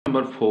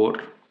Number 4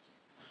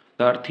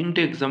 তার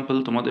 3টে example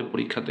তোমাদের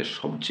পরীক্ষাতে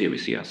সবচেয়ে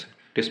বেশি আসে,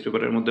 টেস্ট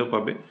পেপারের মধ্যেও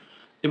পাবে,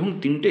 এবং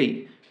 3টেই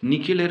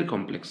নিকেলের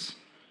কমপ্লেক্স,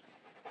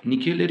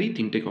 নিকেলেরই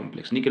 3টে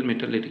কমপ্লেক্স, নিকেল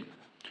মেটালেরই।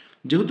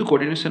 যেহেতু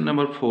কোঅর্ডিনেশন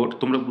নাম্বার 4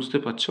 তোমরা বুঝতে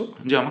পারছো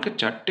যে আমাকে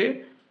 4টে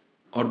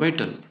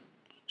অরবিটাল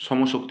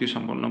সমশক্তি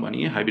সম্পন্ন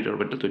বানিয়ে হাইব্রিড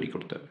অরবিটাল তৈরি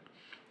করতে হবে।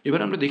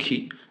 এবার আমরা দেখি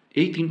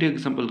এই 3টে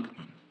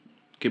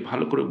এক্সাম্পলকে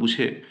ভালো করে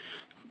বুঝে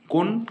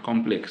কোন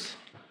কমপ্লেক্স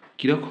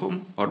কীরকম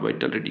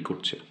অরবিটাল রেডি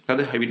করছে,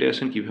 তাদের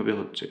হাইব্রিডাইজেশন কীভাবে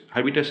হচ্ছে,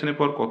 হাইব্রিডাইজেশনের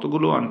পর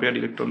কতগুলো আনপেয়ার্ড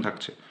ইলেকট্রন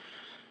থাকছে।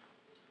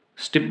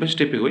 স্টেপ বাই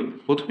স্টেপ এগোই।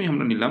 প্রথমেই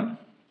আমরা নিলাম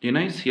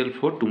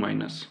NiCl4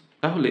 2-।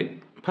 তাহলে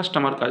ফার্স্ট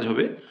আমার কাজ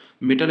হবে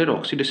মেটালের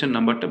অক্সিডেশন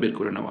নাম্বারটা বের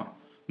করে নেওয়া।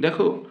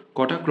 দেখো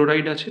কটা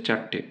ক্লোরাইড আছে,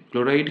 4টে।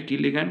 ক্লোরাইড কি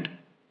লিগ্যান্ড?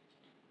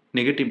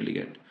 Negative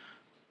ligand.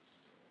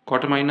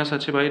 কটা মাইনাস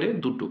আছে বাইরে?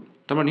 2টো।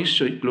 তারপর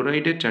নিশ্চয়ই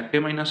ক্লোরাইডের 4টে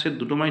মাইনাসের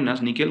 2টো মাইনাস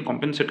নিকেল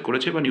কম্পেনসেট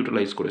করেছে বা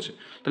নিউট্রালাইজ করেছে।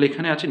 তাহলে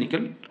এখানে আছে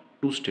নিকেল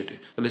 2 স্টেটে,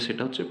 তাহলে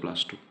সেটা হচ্ছে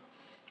 +2।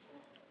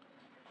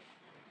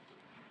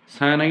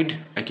 সায়ানাইড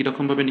একই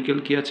রকমভাবে নিকেল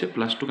কি আছে?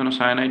 +2। কেন?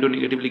 সায়ানাইডও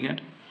নেগেটিভ লিগ্যান্ড।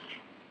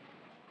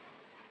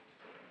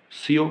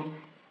 CO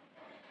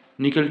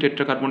নিকেল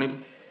টেট্রাকার্বনিল,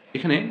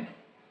 এখানে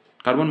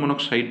কার্বন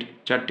মনোক্সাইড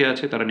 4টে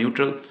আছে, তারা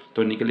নিউট্রাল, তো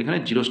নিকেল এখানে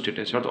 0 স্টেটে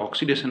আছে, অর্থাৎ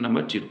অক্সিডেশন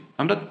নাম্বার 0।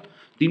 আমরা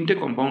 3টে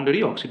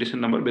কম্পাউন্ডেরই অক্সিডেশন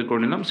নাম্বার বের করে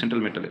নিলাম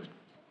সেন্ট্রাল মেটালের।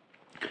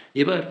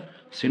 এবার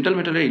সেন্ট্রাল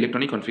মেটালের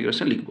ইলেকট্রনিক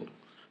কনফিগারেশন লিখব।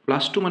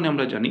 +2 মানে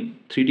আমরা জানি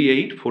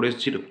 3d8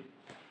 4s0,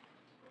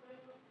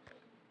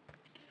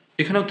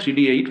 এখানেও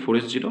 3d8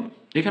 4s0,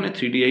 এখানে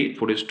 3d8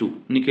 4s2।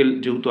 নিকেল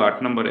যেহেতু 8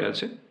 নম্বরে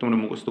আছে, তোমরা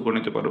মুখস্থ করে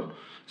নিতে পারো।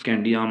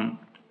 Scandium,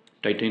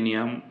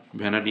 titanium,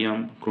 vanadium,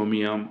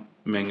 chromium,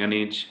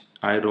 manganese,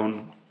 iron,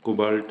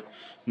 cobalt,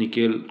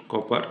 nickel,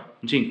 copper,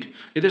 zinc,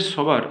 এদের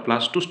সবার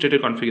 +2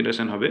 স্টেটের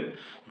কনফিগারেশন হবে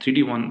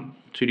 3d1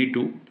 3d2,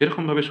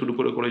 এরকমভাবে শুরু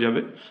করে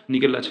যাবে।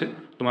 নিকেল আছে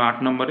তোমার 8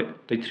 নম্বরে,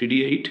 তাই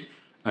 3d8,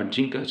 আর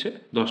জিঙ্ক আছে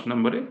 10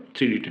 নম্বরে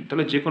 3d10।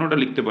 তাহলে যে কোনোটা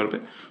লিখতে পারবে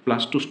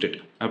 +2 স্টেট,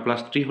 আর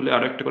 +3 হলে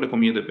আরও একটা করে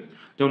কমিয়ে দেবে।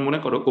 যেমন মনে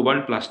করো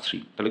কোবাল্ট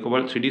 +3, তাহলে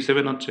কোবাল্ট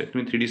 3d7 হচ্ছে,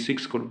 তুমি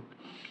 3d6 করবে,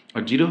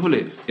 আর 0 হলে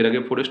এর আগে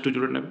 4s2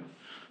 জুড়ে নেবে।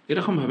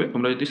 এরকমভাবে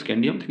তোমরা যদি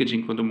স্ক্যান্ডিয়াম থেকে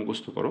জিঙ্ক পর্যন্ত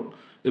মুখস্থ করো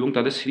এবং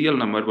তাদের সিরিয়াল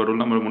নাম্বার বা রোল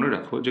নাম্বার মনে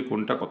রাখো যে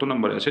কোনটা কত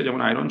নম্বরে আছে, যেমন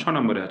আয়রন 6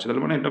 নম্বরে আছে,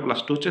 তাহলে মানে এটা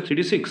 +2 হচ্ছে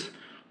 3d6,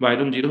 বা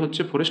আয়রন 0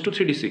 হচ্ছে 4s2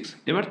 3d6।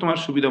 এবার তোমার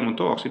সুবিধা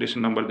মতো অক্সিডেশন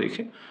নাম্বার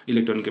দেখে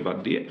ইলেকট্রনকে বাদ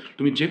দিয়ে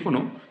তুমি যে কোনো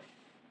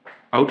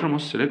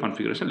আউটারমোস্ট সেলের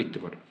কনফিগারেশন লিখতে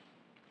পারো।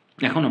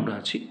 এখন আমরা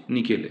আছি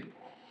নিকেলে।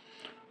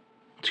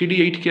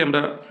 3d8কে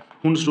আমরা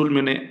হুন্স রুল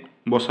মেনে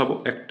বসাবো,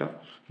 1টা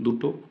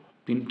 2টো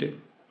 3টে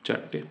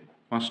 4টে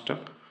 5টা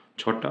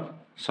 6টা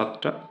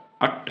 7টা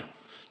 8টা।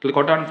 তাহলে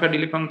কটা আনপেয়ার্ড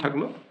ইলেকট্রন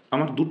থাকলো?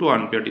 আমার 2টো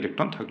আনপেয়ার্ড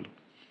ইলেকট্রন থাকলো।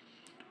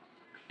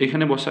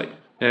 এখানে বসাই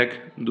 1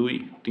 2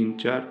 3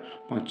 4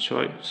 5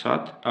 6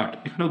 7 8,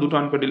 এখানেও 2টো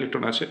আনপেয়ার্ড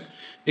ইলেকট্রন আছে।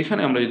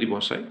 এখানে আমরা যদি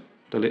বসাই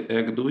তাহলে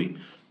 1 2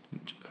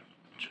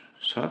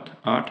 7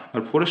 8,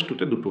 আর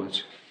 4s2তে 2টো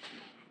আছে।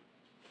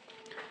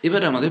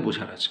 এবারে আমাদের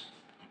বোঝার আছে,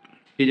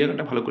 এই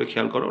জায়গাটা ভালো করে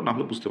খেয়াল করো, না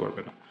হলে বুঝতে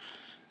পারবে না।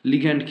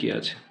 লিগ্যান্ড কি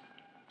আছে?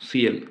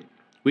 Cl,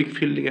 week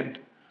field ligand.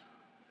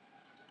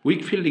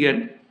 Week field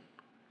ligand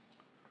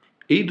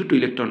এই দুটো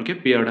ইলেকট্রনকে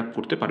পেয়ার আপ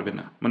করতে পারবে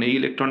না, মানে এই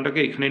ইলেকট্রনটাকে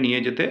এখানে নিয়ে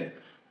যেতে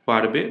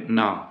পারবে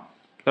না,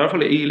 তার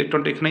ফলে এই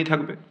ইলেকট্রনটা এখানেই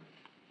থাকবে।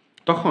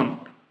 তখন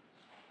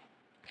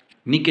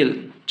নিকেল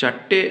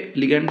 4টে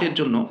লিগ্যান্ডের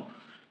জন্য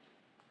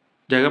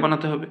জায়গা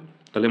বানাতে হবে।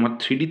 তাহলে আমার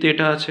 3Dতে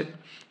এটা আছে,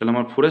 তাহলে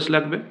আমার 4s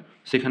লাগবে,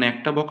 সেখানে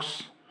একটা বক্স,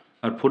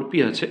 আর 4p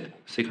আছে,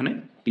 সেখানে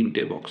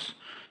 3টে বক্স।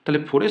 তাহলে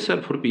 4s আর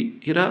 4p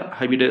এরা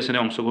হাইব্রিডাইজেশনে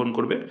অংশগ্রহণ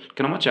করবে,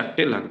 কেন? আমার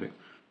 4টে লাগবে।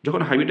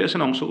 যখন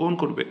হাইব্রিডাইজেশনে অংশগ্রহণ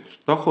করবে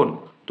তখন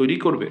তৈরি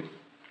করবে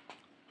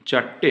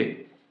 4টে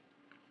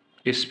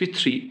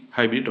sp3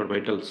 hybrid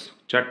orbitals,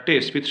 4টে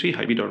sp3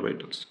 hybrid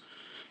orbitals,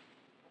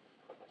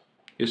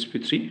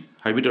 sp3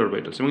 hybrid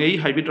orbitals. এবং এই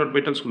হাইব্রিড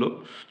অরবিটালসগুলো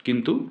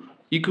কিন্তু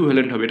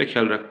ইকুইভ্যালেন্ট হবে, এটা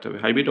খেয়াল রাখতে হবে।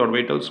 হাইব্রিড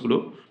অরবিটালসগুলো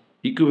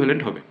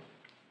ইকুইভ্যালেন্ট হবে,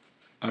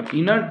 আর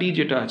ইনার ডি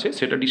যেটা আছে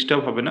সেটা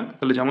ডিস্টার্ব হবে না,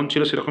 তাহলে যেমন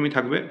ছিল সেরকমই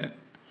থাকবে।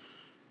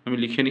 আমি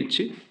লিখে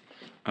নিচ্ছি।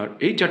 আর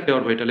এই 4টে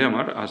অরবিটালে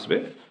আমার আসবে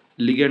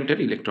লিগ্যান্ডের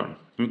ইলেকট্রন।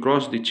 আমি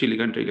ক্রস দিচ্ছি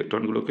লিগ্যান্ডের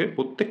ইলেকট্রনগুলোকে,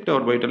 প্রত্যেকটা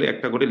অরবিটালে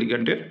একটা করে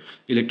লিগ্যান্ডের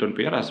ইলেকট্রন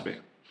পেয়ার আসবে।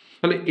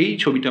 তাহলে এই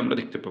ছবিটা আমরা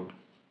দেখতে পাবো।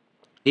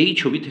 এই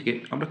ছবি থেকে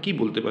আমরা কি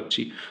বলতে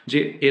পারছি যে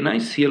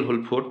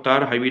NiCl4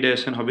 তার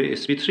হাইব্রিডাইজেশন হবে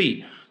sp3।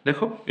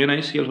 দেখো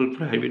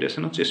NiCl4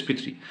 হাইব্রিডাইজেশন হচ্ছে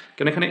sp3,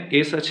 কেন? এখানে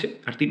s আছে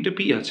আর 3টে p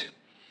আছে।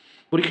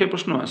 পরীক্ষায়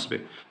প্রশ্ন আসবে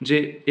যে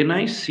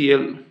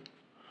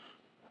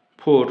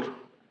NiCl4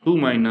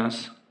 2-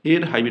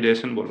 এর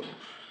হাইব্রিডাইজেশন বলো,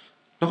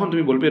 তখন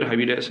তুমি বলবে এর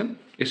হাইব্রিডাইজেশন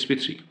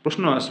sp3।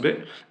 প্রশ্ন আসবে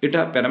এটা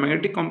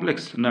প্যারাম্যাগনেটিক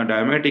কমপ্লেক্স না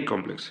ডায়াম্যাগনেটিক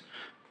কমপ্লেক্স।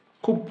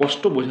 খুব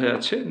স্পষ্ট বোঝা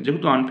যাচ্ছে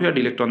যেহেতু আনপেয়ার্ড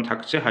ইলেকট্রন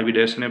থাকছে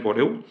হাইব্রিডাইজেশনের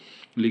পরেও,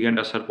 লিগ্যান্ড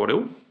আসার পরেও,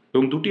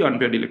 এবং 2টি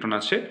আনপেয়ার্ড ইলেকট্রন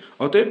আছে,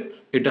 অতএব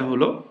এটা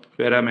হলো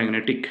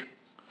প্যারাম্যাগনেটিক।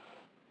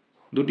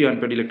 2টি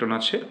আনপেয়ার্ড ইলেকট্রন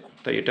আছে,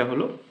 তাই এটা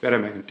হলো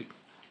প্যারাম্যাগনেটিক।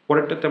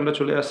 পরেরটাতে আমরা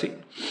চলে আসি।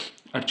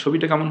 আর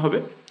ছবিটা কেমন হবে?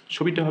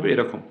 ছবিটা হবে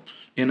এরকম,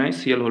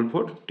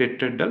 NiCl4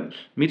 টেট্রাহেড্রাল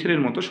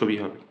মিথেনের মতো ছবি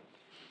হবে।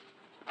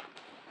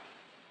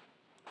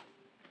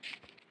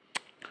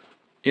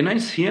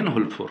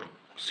 NiCn4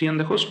 সিএন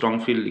দেখো স্ট্রং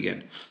ফিল্ড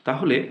লিগ্যান্ড।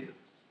 তাহলে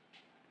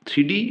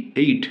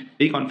 3D8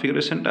 এই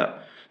কনফিগারেশনটা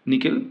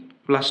নিকেল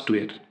 +2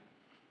 এর।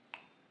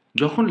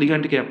 যখন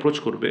লিগ্যান্ডটিকে অ্যাপ্রোচ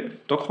করবে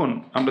তখন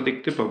আমরা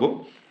দেখতে পাবো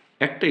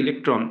একটা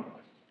ইলেকট্রন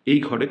এই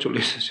ঘরে চলে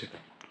এসেছে,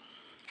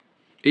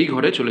 এই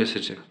ঘরে চলে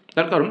এসেছে।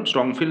 তার কারণ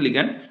স্ট্রং ফিল্ড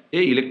লিগ্যান্ড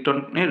এই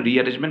ইলেকট্রনের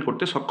রিঅ্যারেঞ্জমেন্ট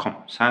করতে সক্ষম।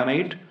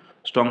 সায়ানাইড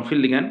স্ট্রং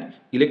ফিল্ড লিগ্যান্ড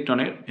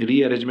ইলেকট্রনের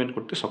রিঅ্যারেঞ্জমেন্ট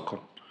করতে সক্ষম।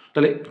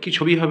 তাহলে কি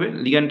ছবি হবে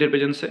লিগ্যান্ডের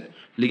প্রেজেন্সে?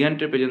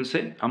 লিগ্যান্ডের প্রেজেন্সে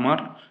আমার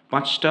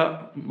 5টা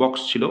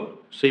বক্স ছিল,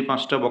 সেই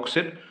 5টা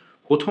বক্সের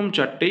প্রথম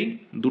 4টেই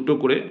 2টো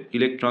করে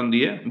ইলেকট্রন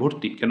দিয়ে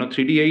ভর্তি। কেন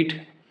 3D8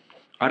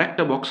 আর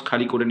একটা বক্স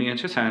খালি করে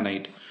নিয়েছে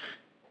সায়ানাইড।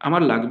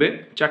 আমার লাগবে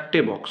 4টে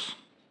বক্স।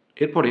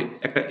 এরপরে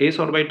একটা এস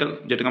অরবিটাল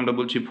যেটাকে আমরা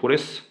বলছি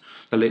 4s।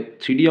 তাহলে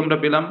 3D আমরা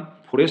পেলাম,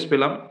 4s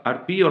পেলাম, আর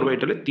পি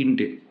অরবিটালে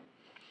 3টে।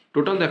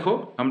 টোটাল দেখো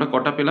আমরা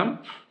কটা পেলাম?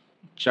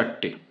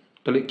 4টে।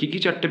 তাহলে কী কী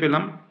 4টে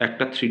পেলাম?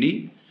 একটা 3D,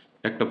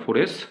 একটা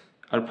 4s,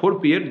 আর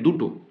 4p এর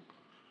 2টো।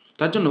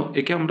 তার জন্য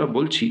একে আমরা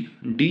বলছি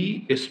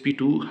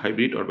dSP2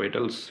 hybrid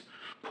orbitals.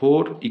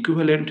 4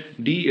 equivalent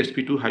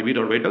dSP2 hybrid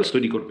orbitals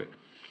তৈরি করবে।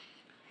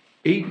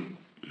 এই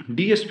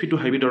dSP2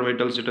 হাইব্রিড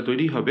অরবিটালস যেটা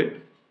তৈরি হবে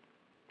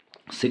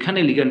সেখানে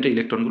লিগ্যান্ডের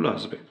ইলেকট্রনগুলো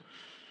আসবে।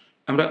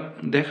 আমরা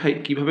দেখাই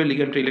কিভাবে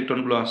লিগ্যান্ডের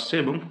ইলেকট্রনগুলো আসছে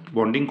এবং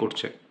বন্ডিং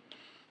করছে।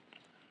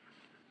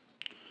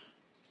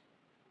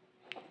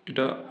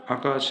 এটা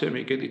আঁকা আছে, আমি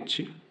এঁকে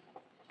দিচ্ছি।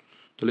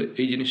 তাহলে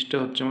এই জিনিসটা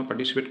হচ্ছে আমার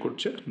পার্টিসিপেট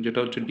করছে, যেটা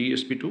হচ্ছে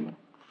dSP2।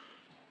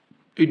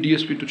 এই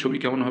dSP2 ছবি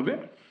কেমন হবে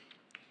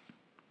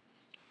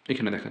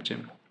এখানে দেখাচ্ছে।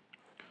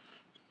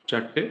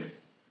 4টে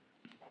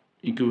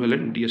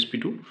ইকুইভ্যালেন্ট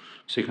dSP2,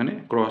 সেখানে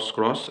ক্রস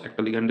ক্রস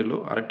একটা লিগ্যান্ড এলো,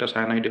 আরেকটা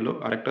সায়ানাইড এলো,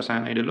 আরেকটা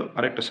সায়ানাইড এলো,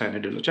 আরেকটা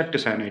সায়ানাইড এলো, 4টে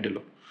সায়ানাইড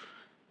এলো।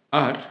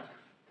 আর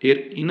এর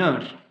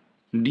ইনার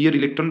ডি এর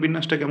ইলেকট্রন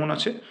বিন্যাসটা কেমন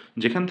আছে,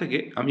 যেখান থেকে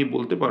আমি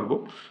বলতে পারবো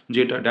যে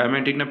এটা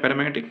ডায়াম্যাগনেটিক না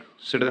প্যারাম্যাগনেটিক,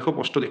 সেটা দেখো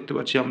স্পষ্ট দেখতে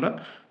পাচ্ছি আমরা।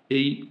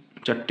 এই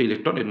 4টে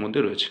ইলেকট্রন এর মধ্যে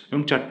রয়েছে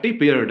এবং 4টেই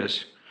পেয়ার্ড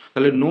আছে।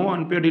 তাহলে no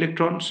unpaired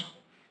electrons,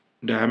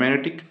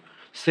 diamagnetic,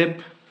 safe.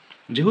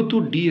 যেহেতু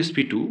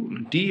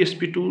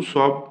ডিএসপি টু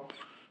সব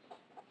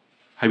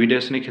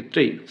হাইব্রিডাইজেশনের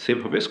ক্ষেত্রেই সেফ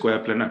হবে স্কোয়ার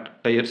প্ল্যানার,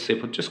 তাই এর সেফ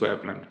হচ্ছে স্কোয়ার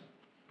প্ল্যানার।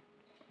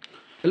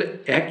 তাহলে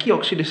একই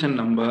অক্সিডেশন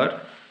নাম্বার,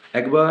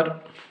 একবার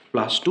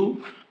 +2,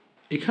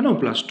 এখানেও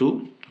 +2,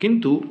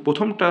 কিন্তু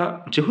প্রথমটা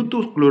যেহেতু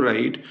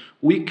ক্লোরাইড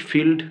উইক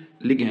ফিল্ড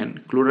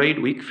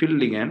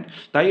লিগ্যান্ড,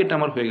 তাই এটা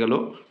আমার হয়ে গেল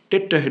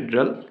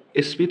টেট্রাহেড্রাল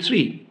SP3।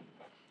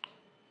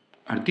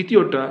 আর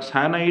দ্বিতীয়টা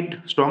সায়ানাইড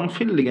স্ট্রং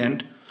ফিল্ড লিগ্যান্ড,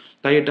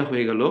 তাই এটা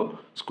হয়ে গেল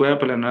স্কোয়ার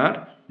প্ল্যানার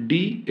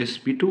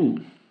dSP2।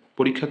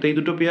 পরীক্ষাতে এই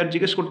দুটো পেয়ার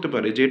জিজ্ঞেস করতে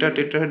পারে যে এটা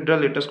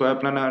টেট্রাহেড্রাল, এটা স্কোয়ার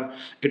প্ল্যানার,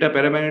 এটা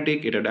প্যারাম্যাগনেটিক,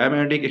 এটা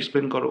ডায়াম্যাগনেটিক,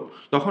 এক্সপ্লেন করো।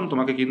 তখন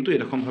তোমাকে কিন্তু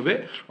এরকমভাবে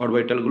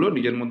অরবিটালগুলো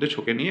নিজের মধ্যে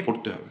ছকে নিয়ে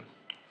করতে হবে।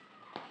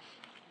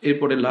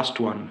 এরপরে লাস্ট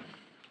ওয়ান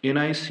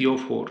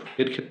NiCO4।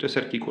 এর ক্ষেত্রে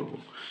স্যার কী করবো?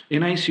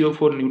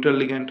 NiCO4 নিউট্রাল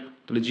লিগ্যান্ড,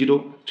 তাহলে 0,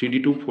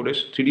 3D2 4s,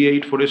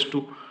 3D8 4s2,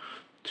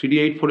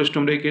 3D8 4s2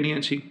 আমরা এঁকে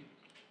নিয়েছি।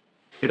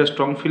 এটা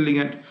স্ট্রং ফিল্ড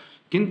লিগ্যান্ড,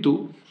 কিন্তু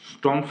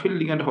স্ট্রং ফিল্ড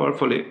লিগ্যান্ড হওয়ার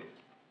ফলে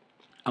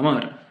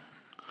আমার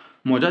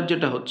মজার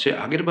যেটা হচ্ছে,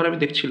 আগের বার আমি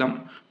দেখছিলাম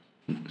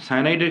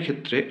সায়ানাইডের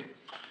ক্ষেত্রে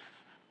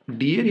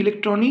ডি এর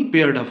ইলেকট্রনই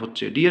পেয়ার্ড আপ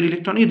হচ্ছে, ডি এর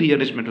ইলেকট্রনই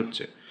রিঅ্যারেঞ্জমেন্ট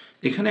হচ্ছে।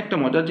 এখানে একটা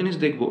মজার জিনিস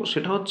দেখব,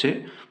 সেটা হচ্ছে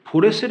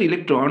 4s এর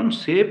ইলেকট্রন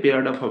সে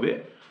পেয়ার্ড আপ হবে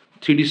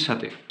 3Dর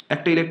সাথে।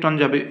 একটা ইলেকট্রন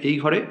যাবে এই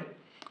ঘরে,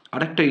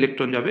 আরেকটা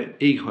ইলেকট্রন যাবে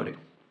এই ঘরে।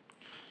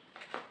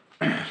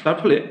 তার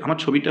ফলে আমার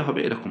ছবিটা হবে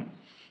এরকম,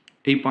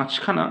 এই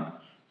 5খানা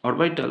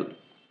অরবিটাল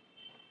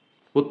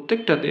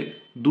প্রত্যেকটাতে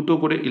 2টো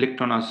করে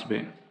ইলেকট্রন আসবে।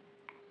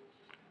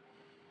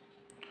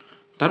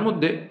 তার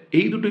মধ্যে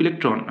এই 2টো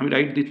ইলেকট্রন আমি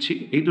রাইট দিচ্ছি,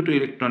 এই 2টো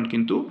ইলেকট্রন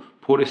কিন্তু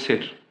 4s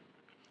এর,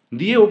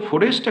 দিয়ে ও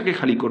 4sটাকে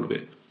খালি করবে।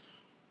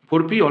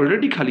 4p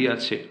অলরেডি খালি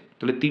আছে,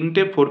 তাহলে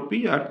 3টে 4p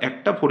আর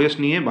একটা 4s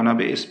নিয়ে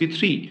বানাবে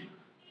SP3।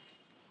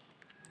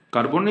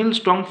 Carbonyl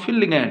strong field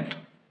ligand,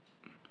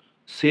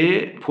 সে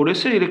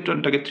 4s এর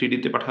ইলেকট্রনটাকে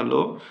 3Dতে পাঠালো,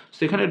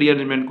 সেখানে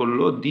রিঅ্যারেঞ্জমেন্ট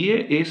করলো, দিয়ে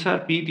S আর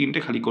P 3টে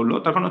খালি করলো,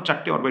 তার কারণ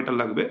 4টে অরবিটাল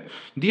লাগবে,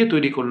 দিয়ে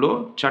তৈরি করলো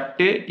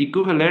 4টে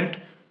ইকুইভ্যালেন্ট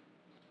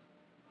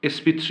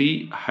SP3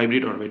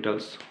 হাইব্রিড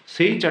অরবিটালস।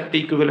 সেই 4টে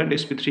ইকুইভ্যালেন্ট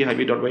SP3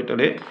 হাইব্রিড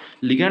অরবিটালে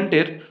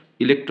লিগ্যান্ডের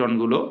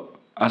ইলেকট্রনগুলো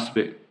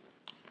আসবে।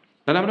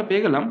 তাহলে আমরা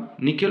পেয়ে গেলাম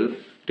নিকেল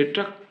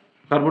টেট্রা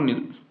কার্বনিল,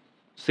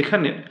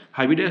 সেখানে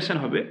হাইব্রিডাইজেশন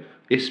হবে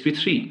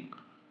SP3।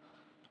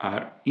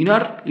 আর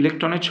ইনার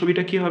ইলেকট্রনের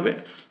ছবিটা কি হবে?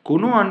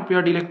 কোনো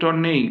আনপেয়ার্ড ইলেকট্রন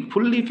নেই,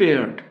 ফুললি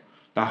পেয়ার্ড,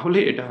 তাহলে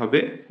এটা হবে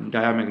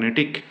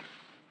ডায়াম্যাগনেটিক।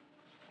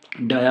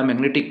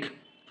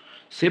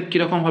 শেপ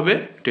কীরকম হবে?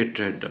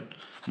 টেট্রাহেড্রাল।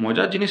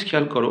 মজার জিনিস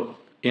খেয়াল করো,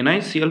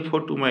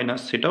 NiCl4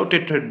 2- সেটাও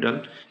টেট্রাহেড্রাল,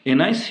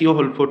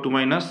 NiCO4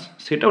 2-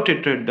 সেটাও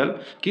টেট্রাহেড্রাল,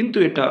 কিন্তু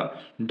এটা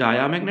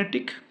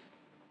ডায়াম্যাগনেটিক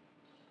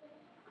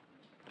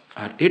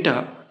আর এটা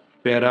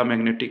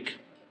প্যারাম্যাগনেটিক।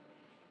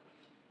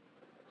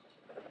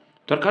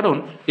 তার কারণ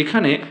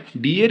এখানে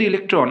ডি এর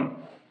ইলেকট্রন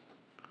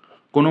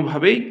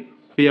কোনোভাবেই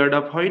পেয়ার্ড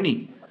আপ হয়নি।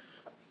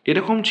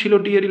 এরকম ছিল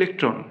ডি এর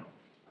ইলেকট্রন,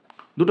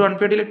 2টো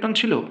আনপেয়ার্ড ইলেকট্রন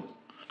ছিল,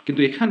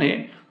 কিন্তু এখানে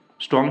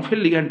স্ট্রং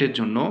ফিল্ড লিগ্যান্ডের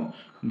জন্য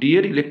ডি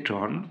এর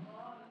ইলেকট্রন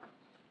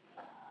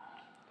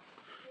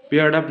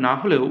পেয়ার্ড আপ না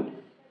হলেও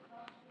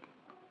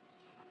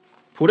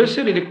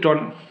 4s-এর ইলেকট্রন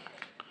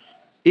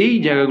এই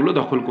জায়গাগুলো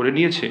দখল করে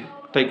নিয়েছে,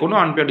 তাই কোনো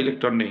আনপেয়ার্ড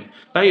ইলেকট্রন নেই,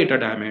 তাই এটা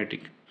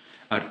ডায়াম্যাগনেটিক।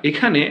 আর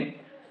এখানে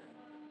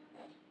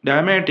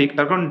ডায়াম্যাগনেটিক,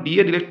 তার কারণ ডি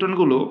এর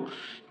ইলেকট্রনগুলো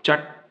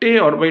 4টে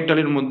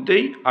অরবিটালের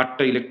মধ্যেই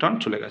 8টা ইলেকট্রন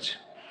চলে গেছে,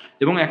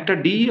 এবং একটা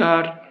ডি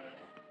আর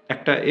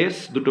একটা এস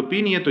দুটো পি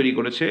নিয়ে তৈরি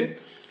করেছে,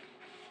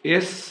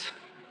 এস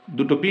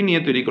দুটো পি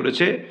নিয়ে তৈরি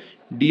করেছে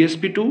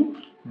dSp2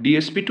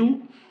 dSp2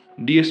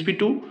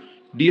 dSp2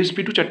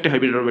 dSp2 4টে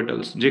hybrid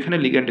orbitals, যেখানে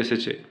লিগ্যান্ড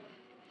এসেছে,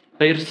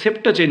 তাই এর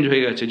শেপটা চেঞ্জ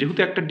হয়ে গেছে।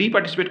 যেহেতু একটা ডি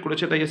পার্টিসিপেট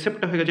করেছে, তাই এর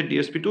শেপটা হয়ে গেছে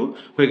dSp2,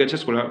 হয়ে গেছে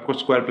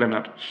স্কোয়ার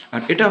প্ল্যানার,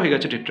 আর এটা হয়ে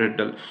গেছে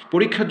টেট্রাহেড্রাল।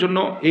 পরীক্ষার জন্য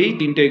এই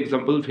 3টে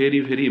এক্সাম্পল ভেরি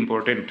ভেরি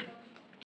ইম্পর্টেন্ট।